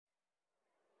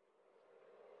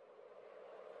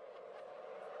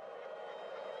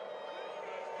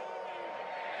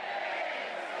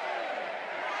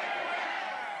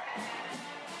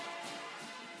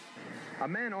A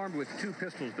man armed with 2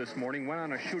 pistols this morning went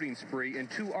on a shooting spree in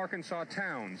 2 Arkansas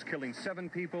towns, killing 7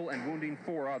 people and wounding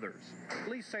 4 others.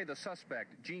 Police say the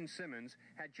suspect, Gene Simmons,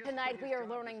 had just... Tonight we are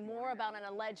learning more about an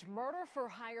alleged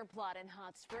murder-for-hire plot in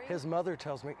Hot Springs. His mother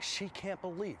tells me she can't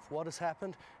believe what has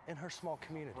happened in her small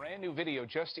community. Brand new video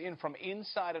just in from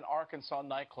inside an Arkansas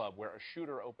nightclub where a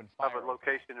shooter opened fire. Of a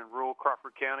location in rural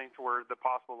Crawford County to where the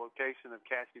possible location of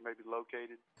Cassie may be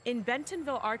located. In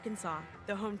Bentonville, Arkansas,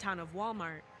 the hometown of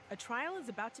Walmart, a trial is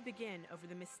about to begin over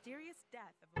the mysterious death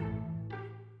of a...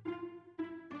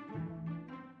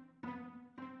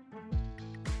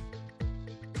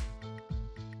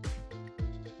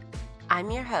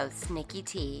 I'm your host, Nicki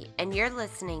T, and you're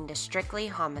listening to Strictly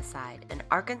Homicide, an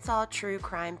Arkansas true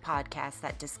crime podcast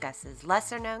that discusses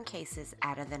lesser-known cases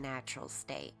out of the natural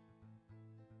state.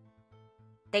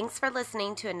 Thanks for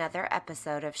listening to another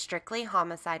episode of Strictly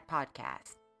Homicide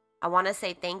Podcast. I want to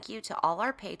say thank you to all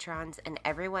our patrons and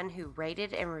everyone who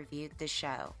rated and reviewed the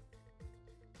show.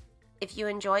 If you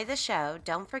enjoy the show,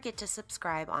 don't forget to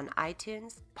subscribe on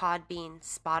iTunes, Podbean,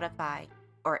 Spotify,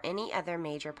 or any other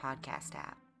major podcast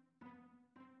app.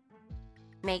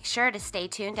 Make sure to stay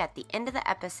tuned at the end of the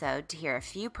episode to hear a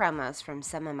few promos from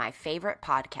some of my favorite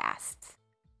podcasts.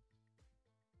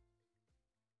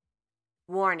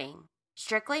 Warning: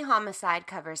 Strictly Homicide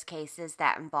covers cases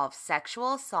that involve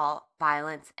sexual assault,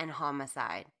 violence, and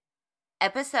homicide.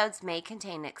 Episodes may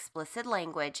contain explicit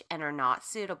language and are not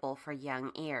suitable for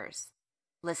young ears.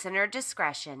 Listener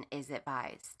discretion is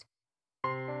advised.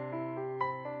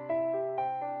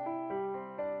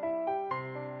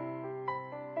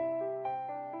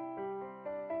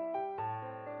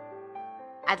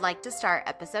 I'd like to start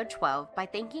episode 12 by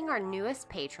thanking our newest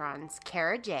patrons,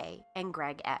 Kara J. and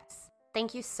Greg S.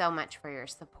 Thank you so much for your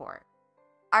support.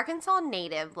 Arkansas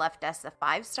Native left us a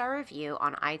 5-star review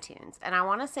on iTunes, and I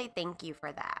want to say thank you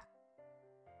for that.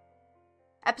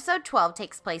 Episode 12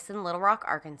 takes place in Little Rock,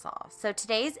 Arkansas, so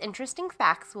today's interesting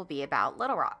facts will be about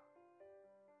Little Rock.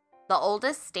 The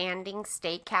oldest standing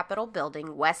state capitol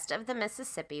building west of the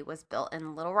Mississippi was built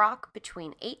in Little Rock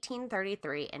between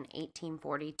 1833 and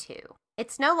 1842.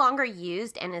 It's no longer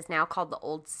used and is now called the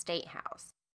Old State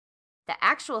House. The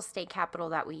actual state capitol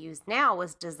that we use now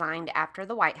was designed after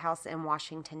the White House in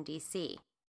Washington, D.C.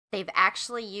 They've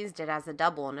actually used it as a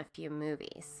double in a few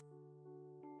movies.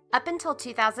 Up until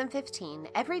 2015,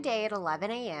 every day at 11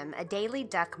 a.m., a daily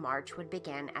duck march would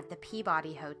begin at the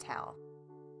Peabody Hotel.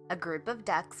 A group of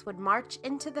ducks would march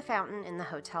into the fountain in the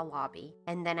hotel lobby,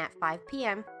 and then at 5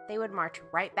 p.m., they would march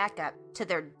right back up to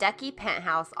their ducky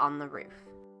penthouse on the roof.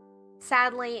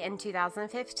 Sadly, in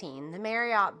 2015, the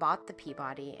Marriott bought the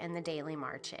Peabody and the daily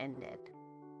march ended.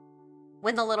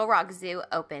 When the Little Rock Zoo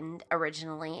opened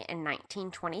originally in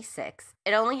 1926,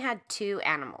 it only had 2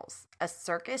 animals, a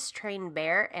circus-trained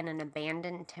bear and an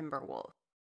abandoned timber wolf.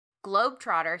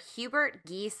 Globetrotter Hubert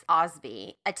Geese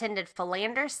Osby attended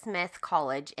Philander Smith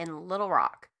College in Little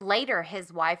Rock. Later,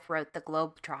 his wife wrote the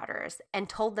Globetrotters and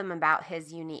told them about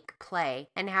his unique play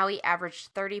and how he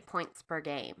averaged 30 points per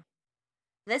game.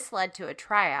 This led to a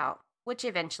tryout, which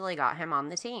eventually got him on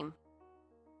the team.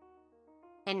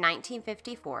 In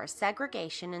 1954,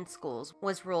 segregation in schools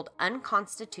was ruled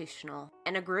unconstitutional,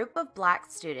 and a group of black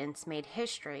students made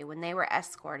history when they were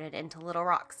escorted into Little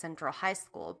Rock Central High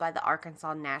School by the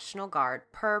Arkansas National Guard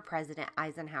per President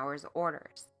Eisenhower's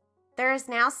orders. There is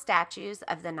now statues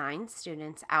of the 9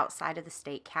 students outside of the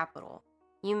state capitol.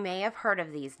 You may have heard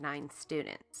of these 9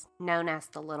 students, known as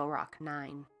the Little Rock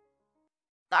 9.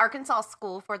 The Arkansas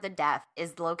School for the Deaf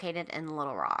is located in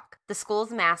Little Rock. The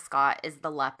school's mascot is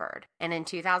the leopard, and in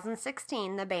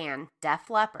 2016, the band, Def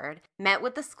Leppard, met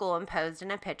with the school and posed in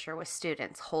a picture with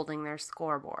students holding their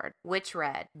scoreboard, which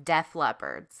read, Def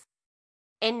Leopards.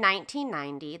 In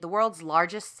 1990, the world's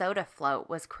largest soda float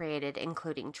was created,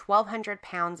 including 1,200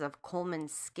 pounds of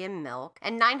Coleman's skim milk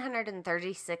and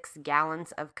 936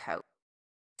 gallons of Coke.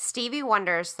 Stevie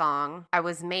Wonder's song, I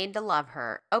Was Made to Love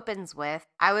Her, opens with,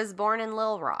 I was born in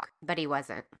Little Rock, but he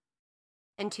wasn't.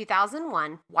 In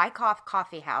 2001, Wyckoff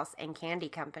Coffee House and Candy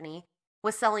Company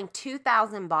was selling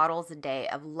 2,000 bottles a day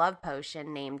of love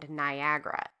potion named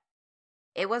Niagara.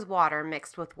 It was water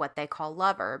mixed with what they call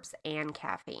love herbs and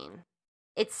caffeine.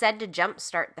 It's said to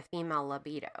jumpstart the female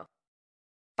libido.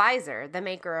 Pfizer, the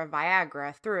maker of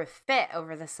Viagra, threw a fit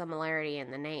over the similarity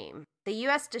in the name. The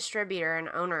U.S. distributor and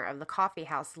owner of the coffee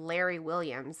house, Larry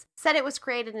Williams, said it was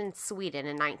created in Sweden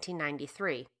in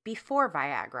 1993, before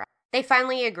Viagra. They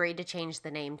finally agreed to change the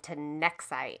name to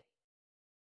Nexite.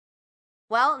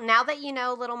 Well, now that you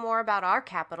know a little more about our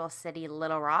capital city,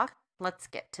 Little Rock, let's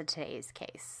get to today's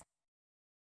case.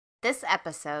 This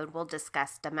episode will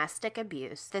discuss domestic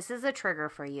abuse. This is a trigger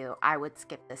for you. I would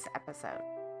skip this episode.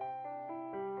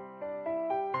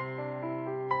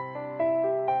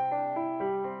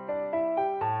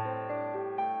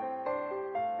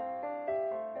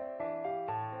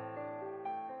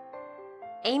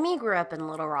 Amy grew up in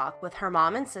Little Rock with her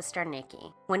mom and sister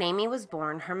Nicki. When Amy was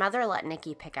born, her mother let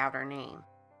Nicki pick out her name.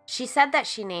 She said that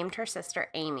she named her sister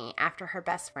Amy after her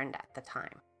best friend at the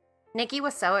time. Nicki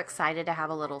was so excited to have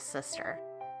a little sister.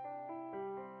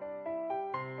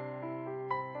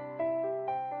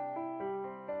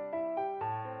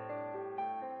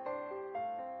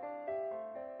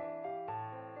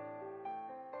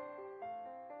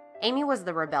 Amy was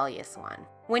the rebellious one.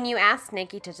 When you asked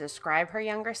Nicki to describe her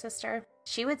younger sister,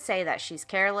 she would say that she's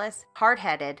careless,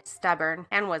 hard-headed, stubborn,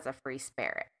 and was a free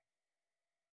spirit.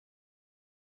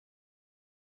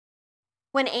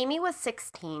 When Amy was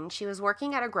 16, she was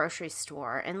working at a grocery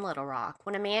store in Little Rock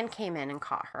when a man came in and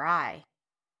caught her eye.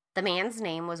 The man's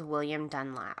name was William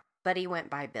Dunlap, but he went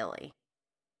by Billy.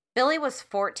 Billy was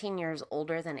 14 years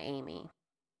older than Amy.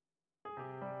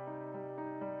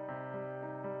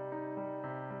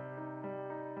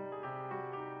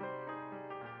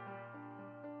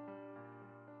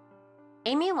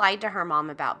 Amy lied to her mom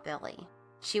about Billy.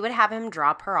 She would have him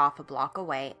drop her off a block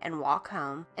away and walk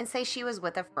home and say she was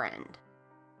with a friend.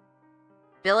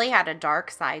 Billy had a dark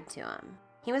side to him.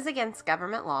 He was against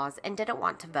government laws and didn't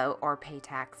want to vote or pay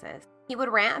taxes. He would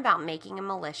rant about making a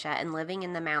militia and living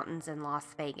in the mountains in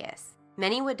Las Vegas.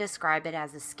 Many would describe it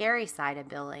as a scary side of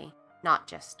Billy, not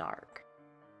just dark.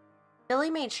 Billy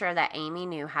made sure that Amy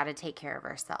knew how to take care of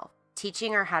herself,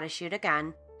 teaching her how to shoot a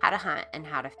gun, how to hunt, and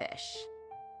how to fish.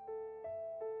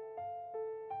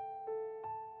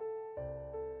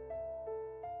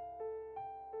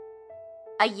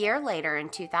 A year later, in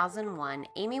 2001,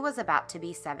 Amy was about to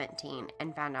be 17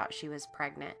 and found out she was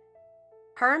pregnant.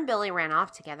 Her and Billy ran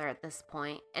off together at this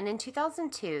point, and in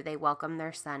 2002, they welcomed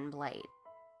their son, Blade.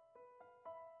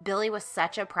 Billy was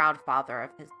such a proud father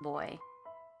of his boy.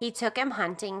 He took him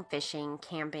hunting, fishing,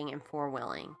 camping, and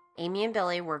four-wheeling. Amy and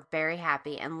Billy were very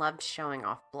happy and loved showing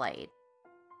off Blade.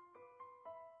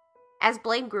 As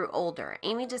Blade grew older,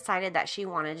 Amy decided that she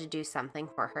wanted to do something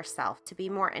for herself to be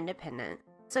more independent.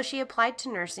 So she applied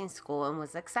to nursing school and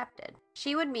was accepted.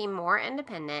 She would be more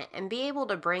independent and be able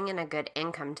to bring in a good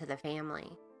income to the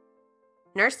family.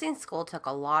 Nursing school took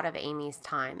a lot of Amy's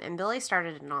time, and Billy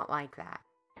started to not like that.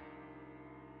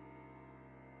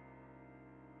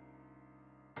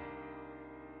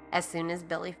 As soon as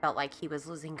Billy felt like he was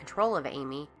losing control of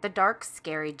Amy, the dark,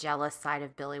 scary, jealous side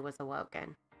of Billy was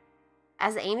awoken.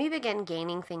 As Amy began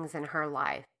gaining things in her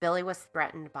life, Billy was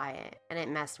threatened by it, and it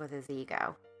messed with his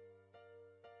ego.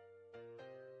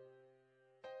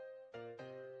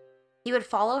 He would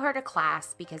follow her to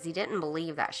class because he didn't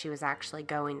believe that she was actually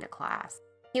going to class.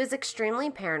 He was extremely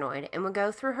paranoid and would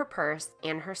go through her purse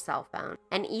and her cell phone,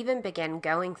 and even began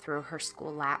going through her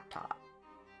school laptop.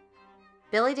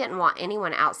 Billy didn't want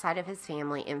anyone outside of his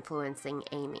family influencing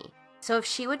Amy, so if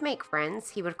she would make friends,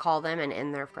 he would call them and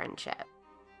end their friendship.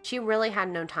 She really had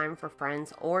no time for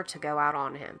friends or to go out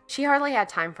on him. She hardly had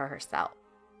time for herself.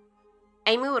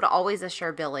 Amy would always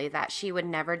assure Billy that she would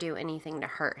never do anything to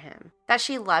hurt him, that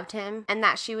she loved him, and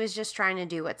that she was just trying to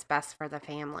do what's best for the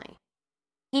family.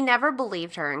 He never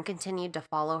believed her and continued to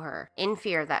follow her, in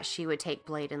fear that she would take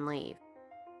Blade and leave.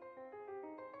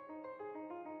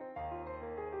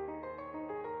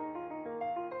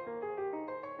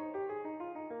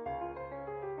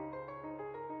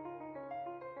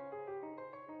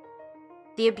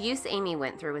 The abuse Amy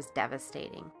went through was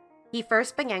devastating. He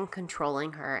first began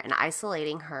controlling her and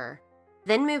isolating her,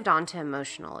 then moved on to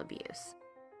emotional abuse.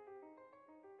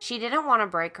 She didn't want to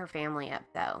break her family up,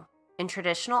 though. In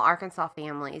traditional Arkansas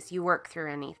families, you work through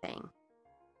anything.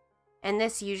 And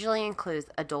this usually includes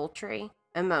adultery,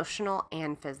 emotional,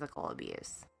 and physical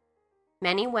abuse.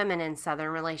 Many women in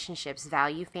Southern relationships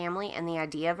value family and the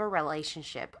idea of a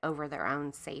relationship over their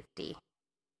own safety.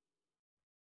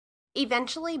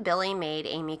 Eventually, Billy made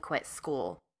Amy quit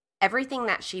school. Everything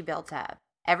that she built up,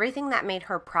 everything that made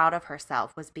her proud of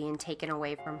herself was being taken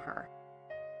away from her.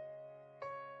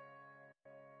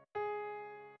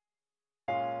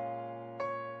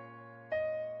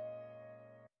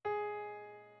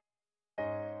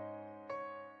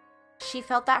 She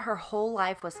felt that her whole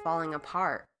life was falling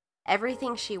apart,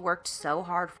 everything she worked so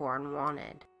hard for and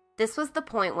wanted. This was the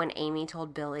point when Amy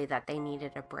told Billy that they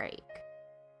needed a break.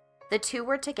 The two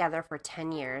were together for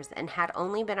 10 years and had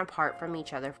only been apart from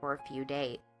each other for a few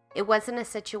days. It wasn't a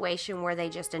situation where they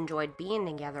just enjoyed being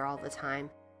together all the time.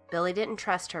 Billy didn't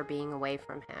trust her being away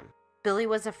from him. Billy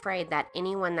was afraid that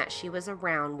anyone that she was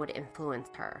around would influence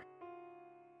her.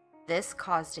 This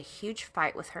caused a huge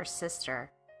fight with her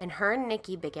sister, and her and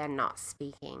Nicki began not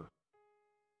speaking.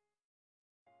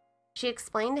 She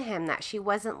explained to him that she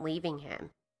wasn't leaving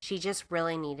him, she just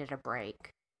really needed a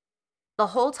break. The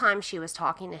whole time she was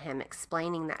talking to him,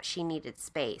 explaining that she needed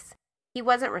space, he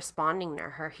wasn't responding to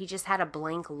her, he just had a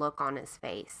blank look on his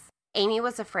face. Amy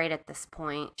was afraid at this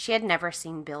point. She had never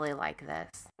seen Billy like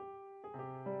this.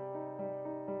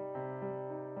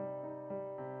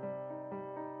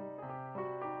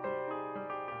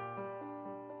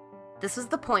 This was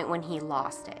the point when he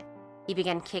lost it. He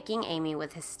began kicking Amy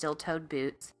with his steel-toed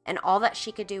boots, and all that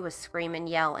she could do was scream and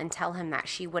yell and tell him that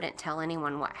she wouldn't tell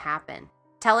anyone what happened,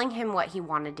 telling him what he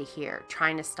wanted to hear,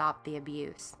 trying to stop the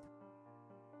abuse.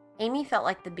 Amy felt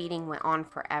like the beating went on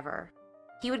forever.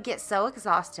 He would get so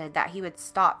exhausted that he would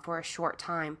stop for a short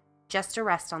time just to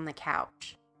rest on the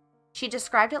couch. She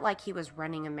described it like he was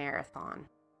running a marathon.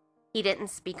 He didn't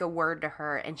speak a word to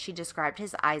her, and she described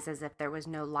his eyes as if there was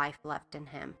no life left in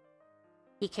him.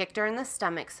 He kicked her in the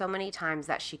stomach so many times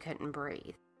that she couldn't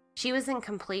breathe. She was in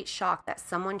complete shock that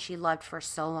someone she loved for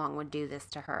so long would do this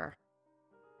to her.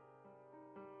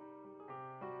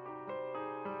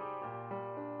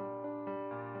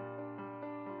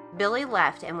 Billy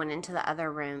left and went into the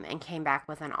other room and came back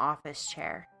with an office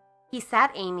chair. He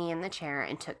sat Amy in the chair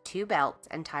and took 2 belts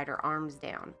and tied her arms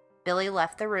down. Billy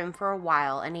left the room for a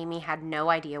while, and Amy had no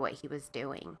idea what he was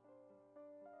doing.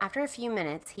 After a few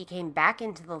minutes, he came back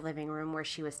into the living room where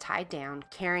she was tied down,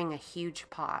 carrying a huge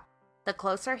pot. The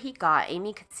closer he got,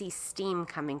 Amy could see steam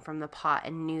coming from the pot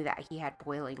and knew that he had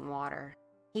boiling water.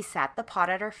 He sat the pot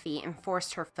at her feet and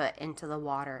forced her foot into the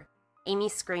water. Amy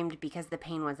screamed because the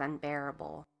pain was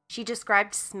unbearable. She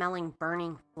described smelling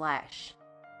burning flesh.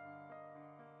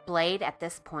 Blade, at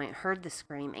this point, heard the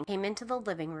scream and came into the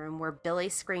living room where Billy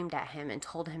screamed at him and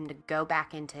told him to go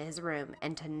back into his room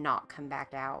and to not come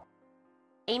back out.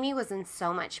 Amy was in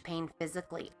so much pain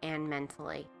physically and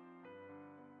mentally.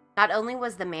 Not only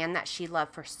was the man that she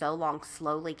loved for so long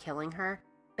slowly killing her,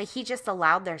 but he just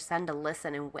allowed their son to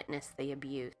listen and witness the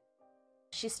abuse.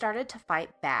 She started to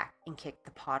fight back and kicked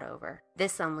the pot over.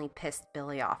 This only pissed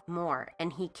Billy off more,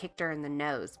 and he kicked her in the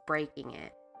nose, breaking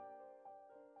it.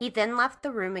 He then left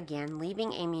the room again,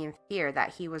 leaving Amy in fear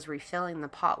that he was refilling the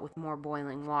pot with more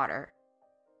boiling water.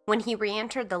 When he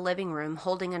re-entered the living room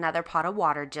holding another pot of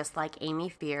water just like Amy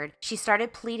feared, she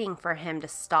started pleading for him to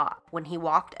stop when he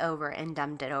walked over and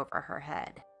dumped it over her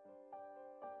head.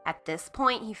 At this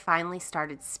point, he finally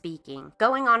started speaking,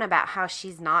 going on about how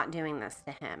she's not doing this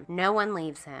to him. No one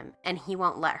leaves him, and he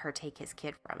won't let her take his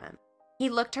kid from him. He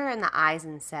looked her in the eyes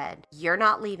and said, "You're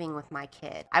not leaving with my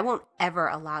kid. I won't ever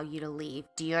allow you to leave.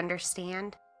 Do you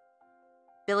understand?"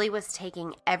 Billy was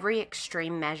taking every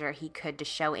extreme measure he could to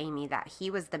show Amy that he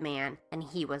was the man and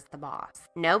he was the boss.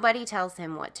 Nobody tells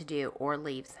him what to do or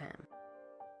leaves him.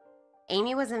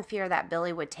 Amy was in fear that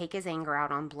Billy would take his anger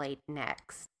out on Blade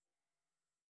next.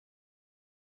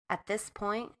 At this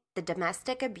point, the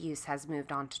domestic abuse has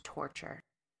moved on to torture.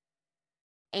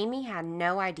 Amy had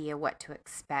no idea what to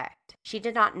expect. She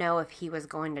did not know if he was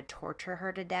going to torture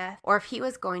her to death or if he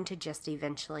was going to just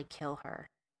eventually kill her.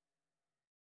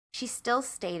 She still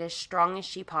stayed as strong as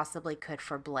she possibly could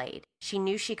for Blade. She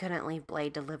knew she couldn't leave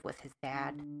Blade to live with his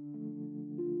dad.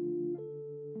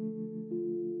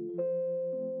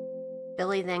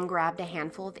 Billy then grabbed a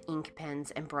handful of ink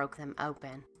pens and broke them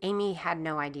open. Amy had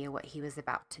no idea what he was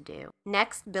about to do.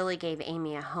 Next, Billy gave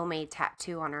Amy a homemade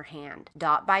tattoo on her hand,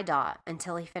 dot by dot,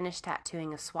 until he finished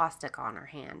tattooing a swastika on her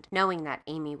hand, knowing that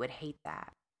Amy would hate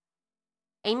that.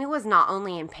 Amy was not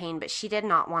only in pain, but she did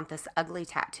not want this ugly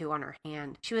tattoo on her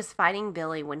hand. She was fighting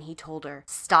Billy when he told her,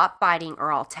 "Stop fighting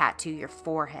or I'll tattoo your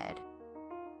forehead."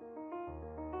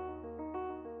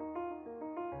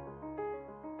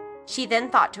 She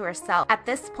then thought to herself, at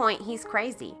this point, he's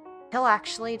crazy. He'll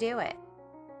actually do it.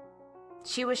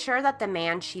 She was sure that the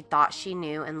man she thought she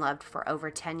knew and loved for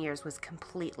over 10 years was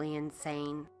completely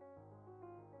insane.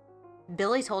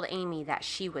 Billy told Amy that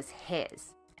she was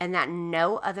his, and that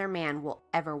no other man will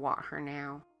ever want her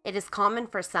now. It is common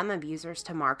for some abusers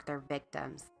to mark their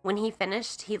victims. When he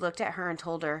finished, he looked at her and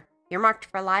told her, "You're marked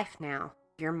for life now.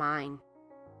 You're mine."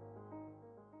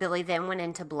 Billy then went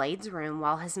into Blade's room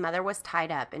while his mother was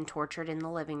tied up and tortured in the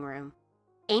living room.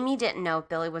 Amy didn't know if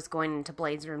Billy was going into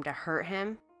Blade's room to hurt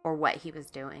him or what he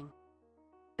was doing.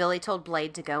 Billy told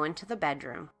Blade to go into the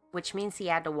bedroom, which means he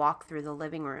had to walk through the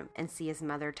living room and see his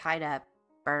mother tied up,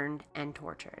 burned, and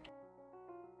tortured.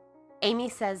 Amy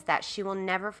says that she will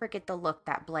never forget the look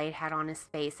that Blade had on his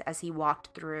face as he walked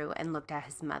through and looked at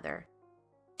his mother.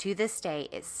 To this day,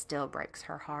 it still breaks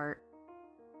her heart.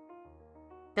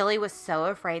 Billy was so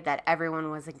afraid that everyone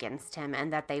was against him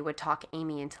and that they would talk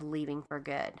Amy into leaving for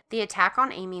good. The attack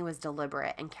on Amy was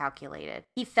deliberate and calculated.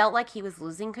 He felt like he was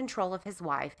losing control of his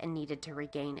wife and needed to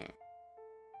regain it.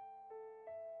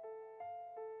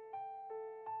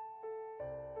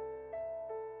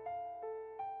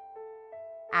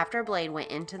 After Blade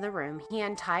went into the room, he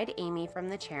untied Amy from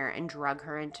the chair and drug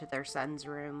her into their son's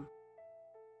room.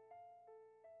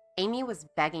 Amy was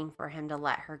begging for him to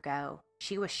let her go.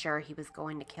 She was sure he was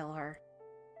going to kill her.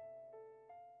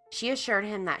 She assured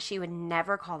him that she would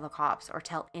never call the cops or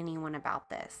tell anyone about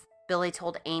this. Billy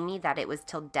told Amy that it was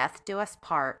till death do us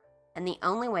part, and the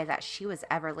only way that she was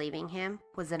ever leaving him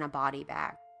was in a body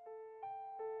bag.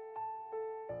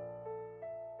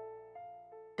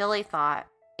 Billy thought,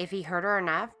 if he hurt her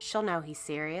enough, she'll know he's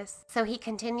serious. So he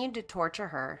continued to torture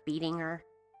her, beating her,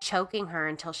 choking her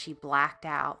until she blacked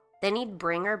out. Then he'd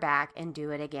bring her back and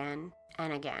do it again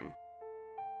and again.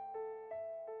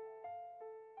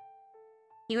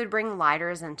 He would bring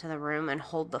lighters into the room and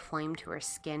hold the flame to her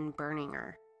skin, burning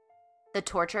her. The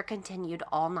torture continued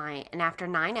all night, and after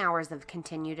 9 hours of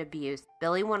continued abuse,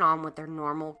 Billy went on with their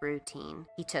normal routine.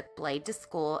 He took Blade to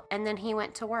school, and then he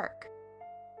went to work.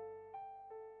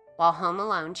 While home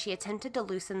alone, she attempted to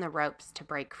loosen the ropes to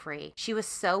break free. She was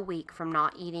so weak from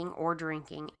not eating or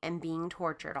drinking and being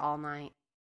tortured all night.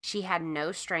 She had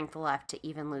no strength left to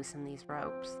even loosen these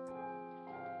ropes.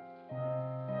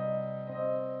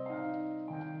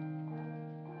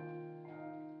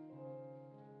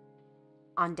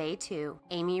 On day 2,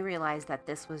 Amy realized that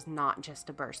this was not just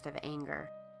a burst of anger.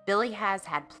 Billy has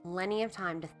had plenty of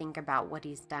time to think about what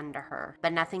he's done to her,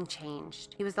 but nothing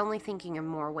changed. He was only thinking of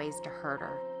more ways to hurt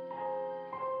her.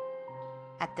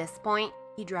 At this point,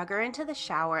 he drug her into the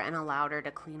shower and allowed her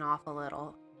to clean off a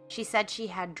little. She said she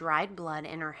had dried blood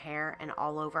in her hair and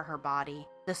all over her body.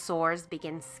 The sores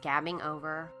began scabbing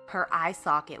over. Her eye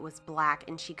socket was black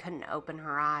and she couldn't open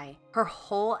her eye. Her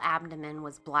whole abdomen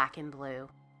was black and blue.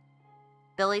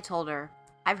 Billy told her,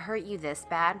 "I've hurt you this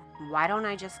bad. Why don't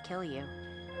I just kill you?"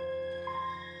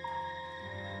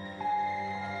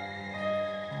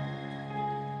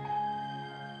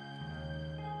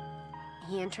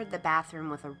 He entered the bathroom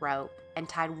with a rope and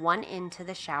tied one end to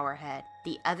the shower head,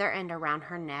 the other end around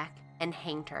her neck, and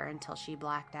hanged her until she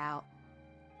blacked out.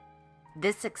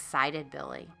 This excited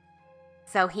Billy.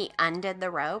 So he undid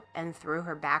the rope and threw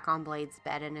her back on Blade's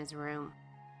bed in his room.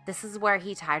 This is where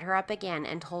he tied her up again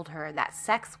and told her that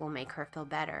sex will make her feel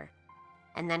better.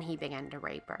 And then he began to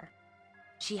rape her.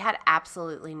 She had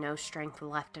absolutely no strength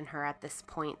left in her at this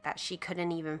point that she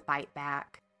couldn't even fight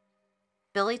back.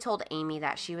 Billy told Amy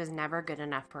that she was never good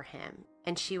enough for him,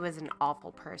 and she was an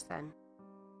awful person.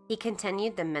 He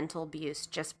continued the mental abuse,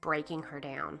 just breaking her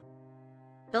down.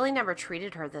 Billy never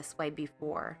treated her this way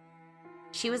before.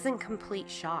 She was in complete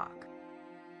shock.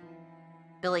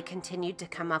 Billy continued to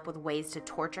come up with ways to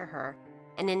torture her,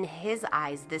 and in his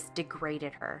eyes, this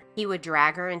degraded her. He would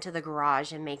drag her into the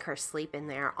garage and make her sleep in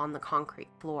there on the concrete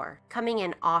floor, coming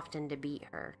in often to beat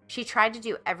her. She tried to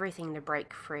do everything to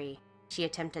break free. She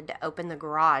attempted to open the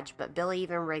garage, but Billy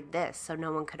even rigged this so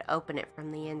no one could open it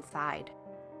from the inside.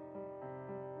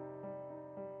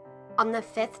 On the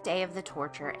 5th day of the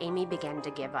torture, Amy began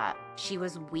to give up. She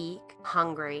was weak,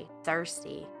 hungry,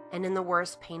 thirsty, and in the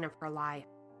worst pain of her life.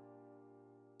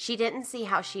 She didn't see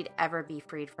how she'd ever be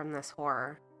freed from this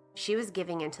horror. She was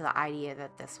giving into the idea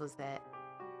that this was it.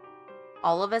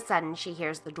 All of a sudden, she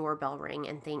hears the doorbell ring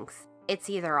and thinks, it's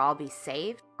either I'll be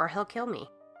saved or he'll kill me.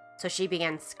 So she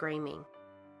began screaming.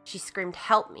 She screamed,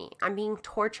 "Help me, I'm being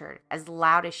tortured," as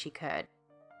loud as she could.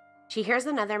 She hears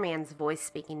another man's voice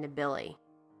speaking to Billy,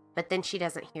 but then she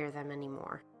doesn't hear them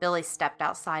anymore. Billy stepped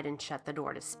outside and shut the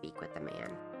door to speak with the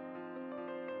man.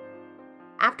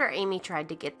 After Amy tried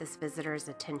to get this visitor's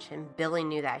attention, Billy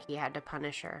knew that he had to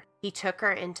punish her. He took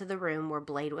her into the room where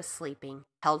Blade was sleeping,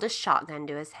 held a shotgun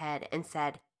to his head, and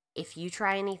said, "If you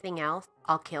try anything else,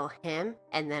 I'll kill him,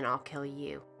 and then I'll kill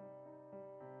you."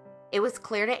 It was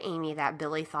clear to Amy that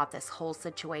Billy thought this whole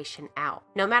situation out.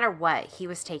 No matter what, he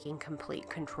was taking complete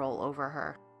control over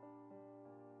her.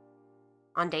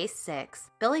 On day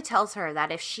 6, Billy tells her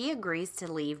that if she agrees to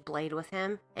leave Blade with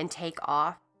him and take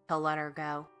off, he'll let her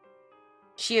go.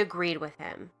 She agreed with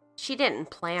him. She didn't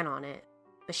plan on it,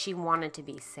 but she wanted to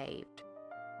be saved.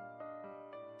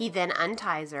 He then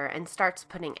unties her and starts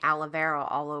putting aloe vera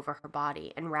all over her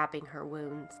body and wrapping her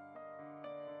wounds.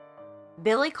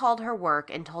 Billy called her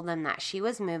work and told them that she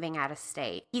was moving out of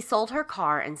state. He sold her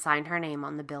car and signed her name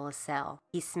on the bill of sale.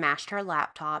 He smashed her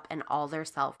laptop and all their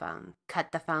cell phones,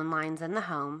 cut the phone lines in the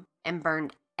home, and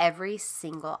burned every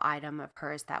single item of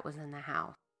hers that was in the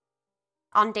house.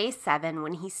 On day 7,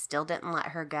 when he still didn't let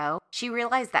her go, she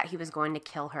realized that he was going to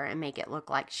kill her and make it look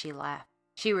like she left.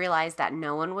 She realized that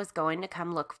no one was going to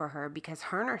come look for her because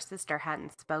her and her sister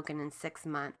hadn't spoken in 6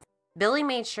 months. Billy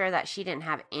made sure that she didn't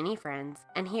have any friends,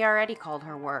 and he already called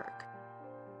her work.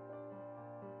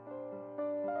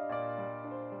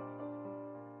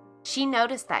 She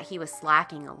noticed that he was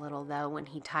slacking a little, though, when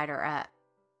he tied her up.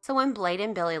 So when Blade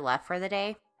and Billy left for the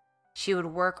day, she would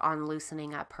work on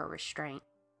loosening up her restraint.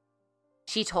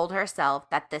 She told herself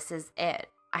that this is it.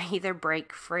 I either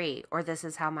break free or this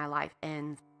is how my life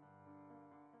ends.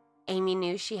 Amy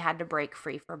knew she had to break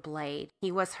free for Blade.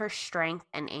 He was her strength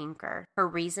and anchor, her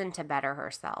reason to better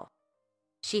herself.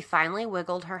 She finally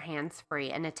wiggled her hands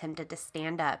free and attempted to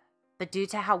stand up, but due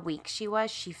to how weak she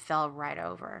was, she fell right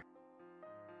over.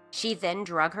 She then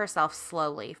drug herself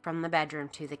slowly from the bedroom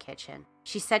to the kitchen.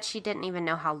 She said she didn't even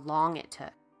know how long it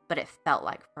took, but it felt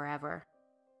like forever.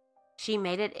 She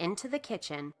made it into the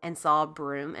kitchen and saw a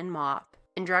broom and mop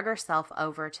and drug herself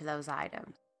over to those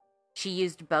items. She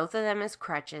used both of them as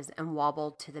crutches and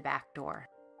wobbled to the back door.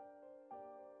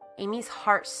 Amy's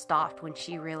heart stopped when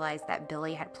she realized that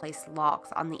Billy had placed locks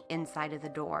on the inside of the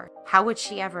door. How would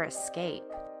she ever escape?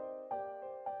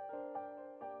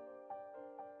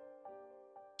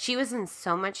 She was in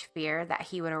so much fear that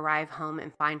he would arrive home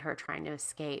and find her trying to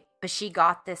escape, but she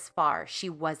got this far. She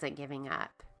wasn't giving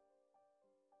up.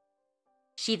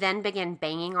 She then began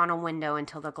banging on a window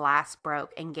until the glass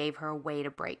broke and gave her a way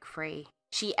to break free.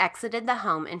 She exited the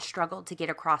home and struggled to get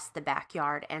across the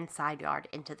backyard and side yard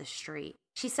into the street.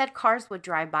 She said cars would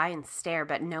drive by and stare,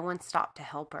 but no one stopped to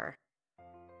help her.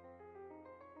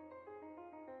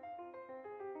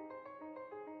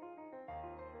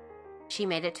 She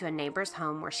made it to a neighbor's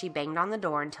home where she banged on the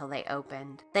door until they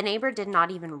opened. The neighbor did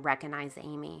not even recognize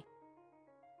Amy.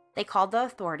 They called the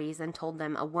authorities and told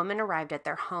them a woman arrived at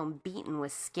their home beaten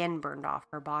with skin burned off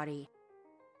her body.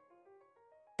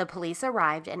 The police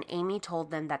arrived and Amy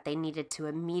told them that they needed to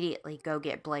immediately go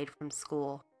get Blade from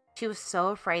school. She was so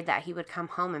afraid that he would come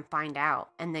home and find out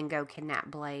and then go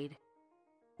kidnap Blade.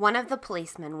 One of the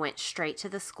policemen went straight to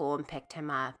the school and picked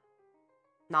him up.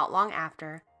 Not long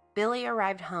after, Billy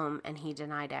arrived home and he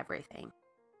denied everything.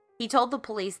 He told the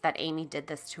police that Amy did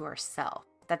this to herself,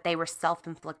 that they were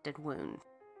self-inflicted wounds.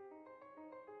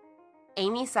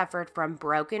 Amy suffered from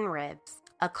broken ribs,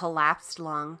 a collapsed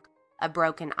lung, a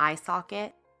broken eye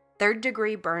socket,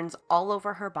 third-degree burns all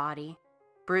over her body,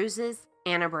 bruises,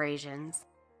 and abrasions.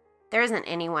 There isn't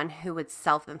anyone who would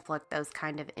self-inflict those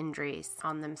kind of injuries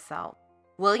on themselves.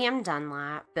 William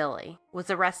Dunlap, Billy,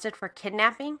 was arrested for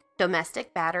kidnapping,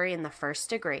 domestic battery in the first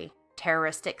degree,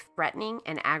 terroristic threatening,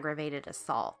 and aggravated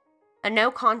assault. A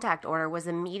no-contact order was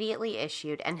immediately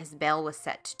issued and his bail was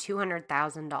set to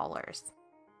 $200,000.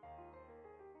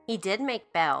 He did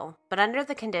make bail, but under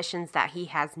the conditions that he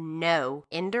has no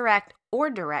indirect or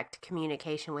direct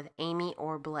communication with Amy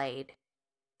or Blade.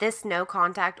 This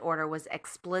no-contact order was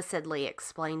explicitly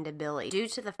explained to Billy due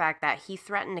to the fact that he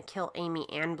threatened to kill Amy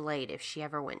and Blade if she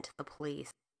ever went to the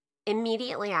police.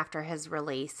 Immediately after his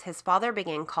release, his father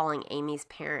began calling Amy's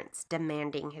parents,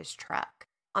 demanding his truck.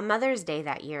 On Mother's Day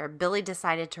that year, Billy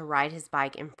decided to ride his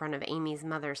bike in front of Amy's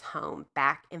mother's home,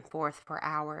 back and forth for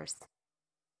hours.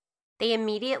 They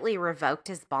immediately revoked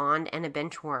his bond and a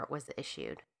bench warrant was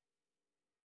issued.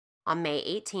 On May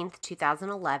 18,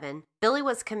 2011, Billy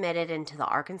was committed into the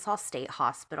Arkansas State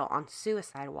Hospital on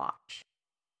suicide watch.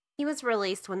 He was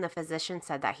released when the physician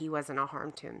said that he wasn't a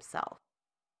harm to himself.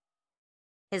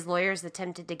 His lawyers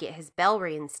attempted to get his bail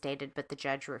reinstated, but the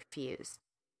judge refused.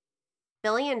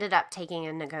 Billy ended up taking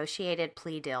a negotiated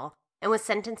plea deal and was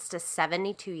sentenced to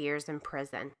 72 years in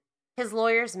prison. His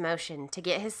lawyers motioned to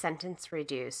get his sentence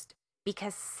reduced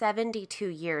because 72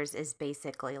 years is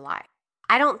basically life.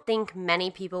 I don't think many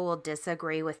people will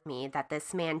disagree with me that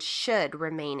this man should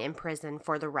remain in prison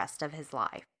for the rest of his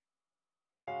life.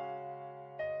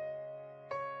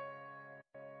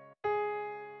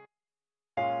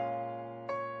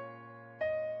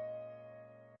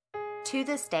 To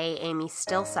this day, Amy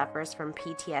still suffers from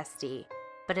PTSD,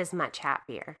 but is much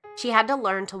happier. She had to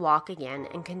learn to walk again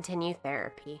and continue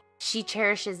therapy. She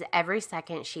cherishes every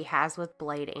second she has with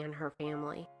Blade and her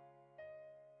family.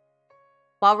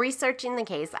 While researching the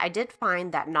case, I did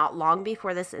find that not long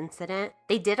before this incident,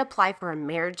 they did apply for a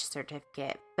marriage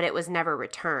certificate, but it was never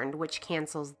returned, which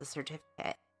cancels the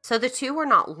certificate. So the two were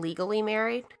not legally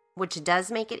married, which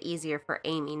does make it easier for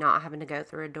Amy not having to go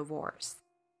through a divorce.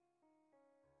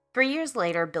 3 years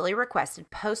later, Billy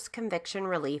requested post-conviction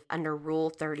relief under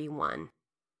Rule 31.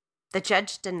 The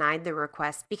judge denied the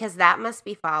request because that must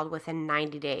be filed within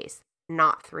 90 days,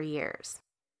 not 3 years.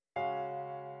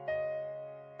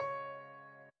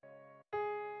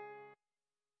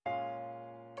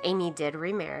 Amy did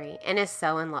remarry and is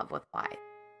so in love with life.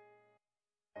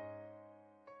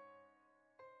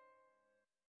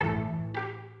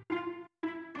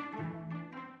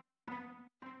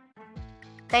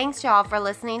 Thanks, y'all, for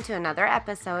listening to another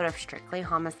episode of Strictly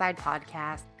Homicide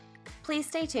Podcast. Please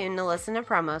stay tuned to listen to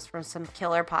promos from some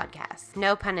killer podcasts.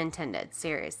 No pun intended,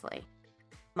 seriously.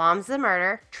 Moms and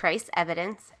Murder, Trace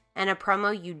Evidence, and a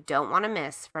promo you don't want to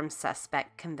miss from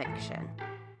Suspect Conviction.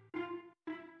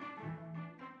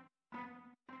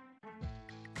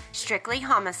 Strictly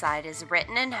Homicide is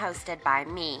written and hosted by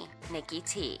me, Nicki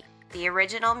T. The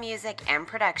original music and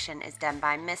production is done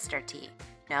by Mr. T.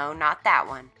 No, not that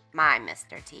one. My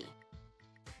Mr. T.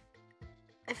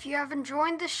 If you have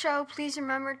enjoyed the show, please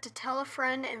remember to tell a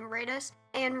friend and rate us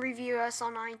and review us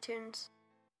on iTunes.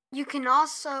 You can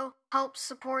also help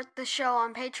support the show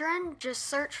on Patreon. Just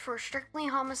search for Strictly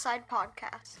Homicide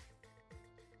Podcast.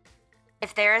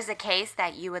 If there is a case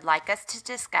that you would like us to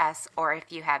discuss, or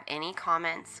if you have any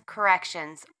comments,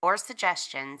 corrections, or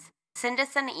suggestions, send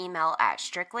us an email at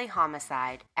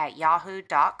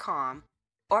strictlyhomicide@yahoo.com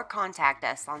or contact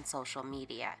us on social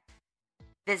media.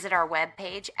 Visit our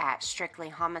webpage at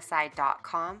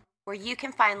strictlyhomicide.com, where you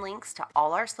can find links to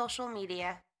all our social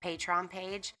media, Patreon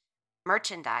page,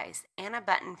 merchandise, and a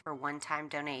button for one-time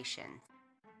donations.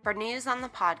 For news on the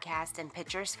podcast and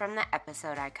pictures from the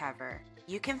episode I cover,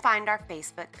 you can find our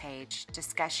Facebook page,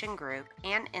 discussion group,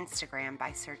 and Instagram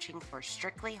by searching for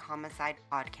Strictly Homicide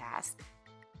Podcast,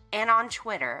 and on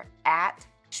Twitter at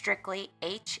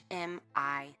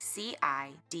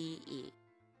StrictlyHMICIDE.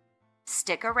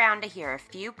 Stick around to hear a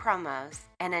few promos,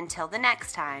 and until the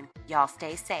next time, y'all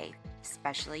stay safe,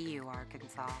 especially you,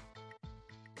 Arkansas.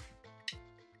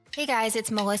 Hey guys,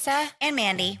 it's Melissa and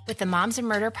Mandy with the Moms and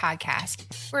Murder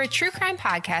Podcast. We're a true crime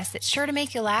podcast that's sure to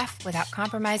make you laugh without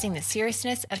compromising the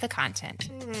seriousness of the content.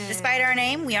 Despite our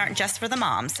name, we aren't just for the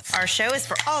moms. Our show is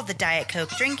for all the Diet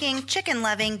Coke drinking, chicken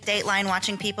loving, Dateline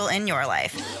watching people in your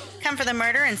life. Come for the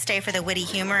murder and stay for the witty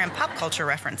humor and pop culture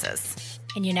references.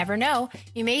 And you never know,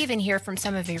 you may even hear from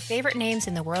some of your favorite names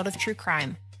in the world of true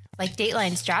crime, like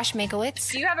Dateline's Josh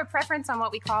Mankiewicz. Do you have a preference on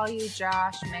what we call you?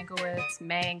 Josh, Mankiewicz,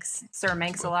 Manx, Sir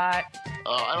Manx a lot?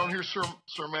 I don't hear Sir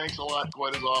Manx a lot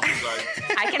quite as often as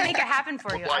I can make it happen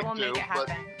for you. I will make it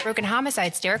happen. Broken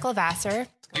Homicide's Derek Lavasser.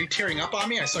 Are you tearing up on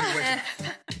me? I saw you waiting.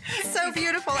 So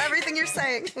beautiful, everything you're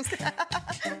saying.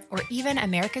 Or even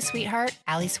America's sweetheart,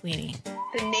 Allie Sweeney.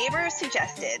 The neighbor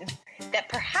suggested that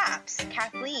perhaps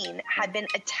Kathleen had been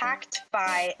attacked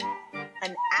by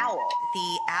an owl.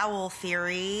 The owl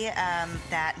theory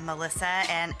that Melissa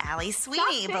and Allie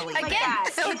Sweeney believe. Again,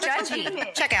 so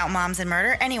judgy. Check out Moms and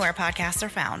Murder anywhere podcasts are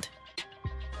found.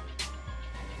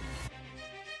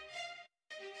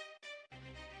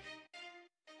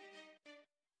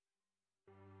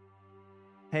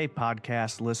 Hey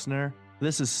podcast listener,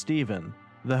 this is Steven,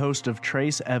 the host of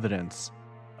Trace Evidence,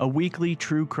 a weekly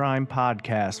true crime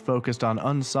podcast focused on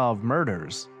unsolved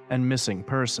murders and missing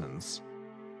persons.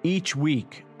 Each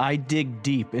week, I dig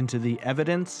deep into the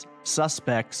evidence,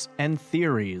 suspects, and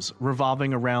theories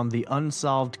revolving around the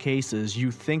unsolved cases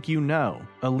you think you know: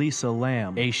 Elisa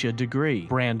Lam, Aisha Degree,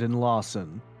 Brandon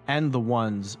Lawson, and the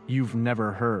ones you've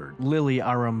never heard: Lily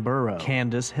Aramburo,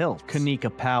 Candace Hilt,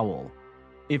 Kanika Powell.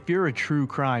 If you're a true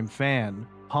crime fan,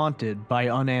 haunted by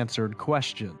unanswered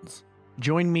questions,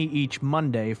 join me each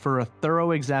Monday for a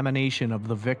thorough examination of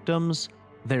the victims,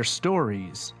 their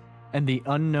stories, and the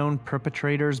unknown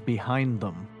perpetrators behind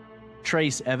them.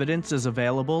 Trace Evidence is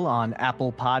available on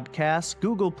Apple Podcasts,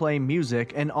 Google Play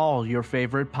Music, and all your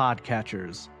favorite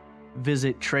podcatchers.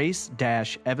 Visit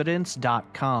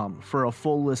trace-evidence.com for a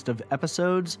full list of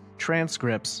episodes,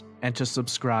 transcripts, and to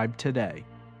subscribe today.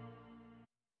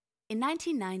 In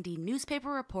 1990,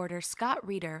 newspaper reporter Scott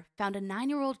Reeder found a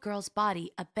 9-year-old girl's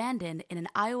body abandoned in an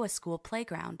Iowa school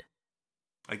playground.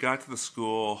 I got to the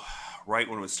school right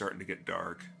when it was starting to get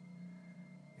dark,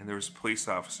 and there was a police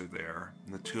officer there,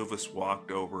 and the two of us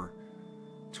walked over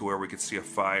to where we could see a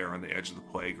fire on the edge of the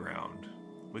playground.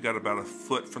 We got about a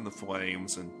foot from the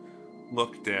flames and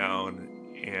looked down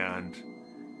and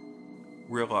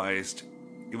realized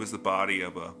it was the body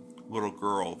of a little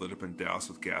girl that had been doused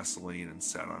with gasoline and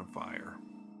set on fire.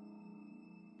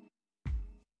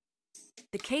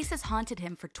 The case has haunted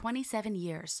him for 27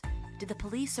 years. Did the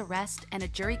police arrest and a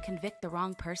jury convict the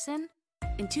wrong person?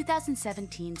 In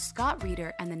 2017, Scott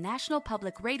Reeder and the national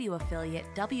public radio affiliate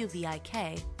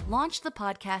WVIK launched the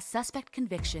podcast Suspect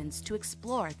Convictions to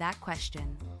explore that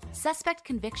question. Suspect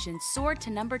Convictions soared to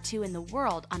number 2 in the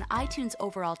world on iTunes'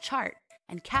 overall chart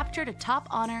and captured a top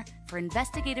honor for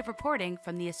investigative reporting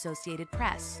from the Associated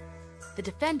Press. The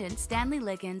defendant, Stanley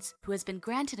Liggins, who has been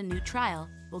granted a new trial,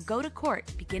 will go to court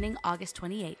beginning August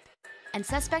 28th. And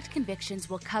suspect convictions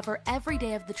will cover every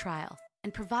day of the trial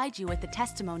and provide you with the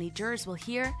testimony jurors will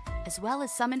hear, as well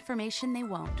as some information they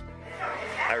won't.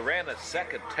 I ran a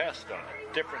second test on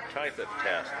it, different type of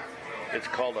test. It's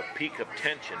called a peak of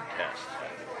tension test.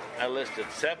 I listed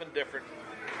 7 different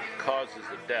causes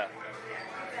of death.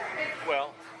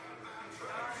 Well,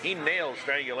 he nailed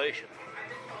strangulation.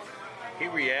 He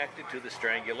reacted to the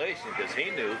strangulation because he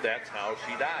knew that's how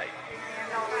she died.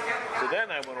 So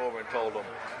then I went over and told him,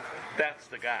 that's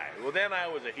the guy. Well, then I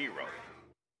was a hero.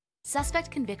 Suspect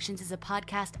Convictions is a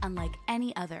podcast unlike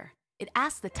any other. It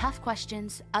asks the tough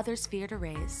questions others fear to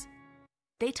raise.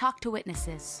 They talk to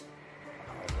witnesses.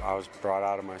 I was brought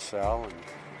out of my cell and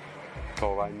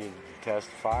told I needed to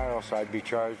testify, or else I'd be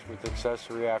charged with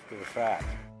accessory after the fact.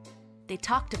 They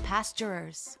talk to past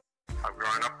jurors. I've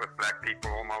grown up with black people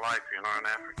all my life, in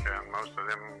Africa, and most of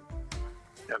them,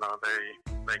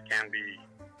 they can be,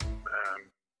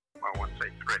 I won't say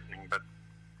threatening, but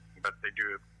they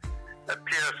do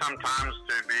appear sometimes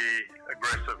to be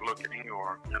aggressive looking,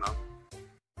 or,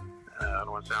 I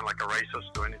don't want to sound like a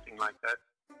racist or anything like that.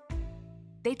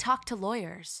 They talk to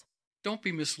lawyers. Don't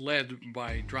be misled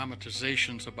by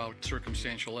dramatizations about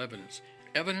circumstantial evidence.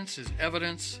 Evidence is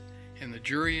evidence, and the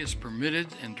jury is permitted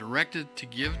and directed to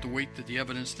give the weight that the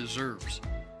evidence deserves.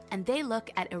 And they look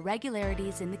at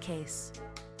irregularities in the case.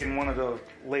 In one of the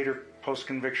later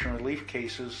post-conviction relief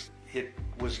cases, it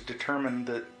was determined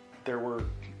that there were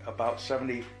about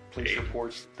 70 police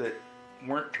reports that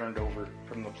weren't turned over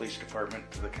from the police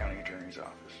department to the county attorney's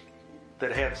office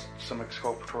that had some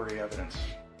exculpatory evidence.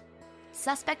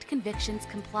 Suspect Convictions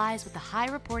complies with the high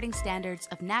reporting standards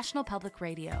of National Public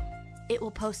Radio. It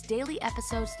will post daily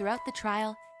episodes throughout the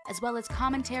trial, as well as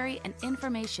commentary and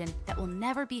information that will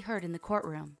never be heard in the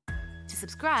courtroom. To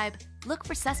subscribe, look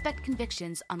for Suspect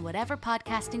Convictions on whatever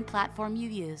podcasting platform you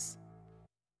use.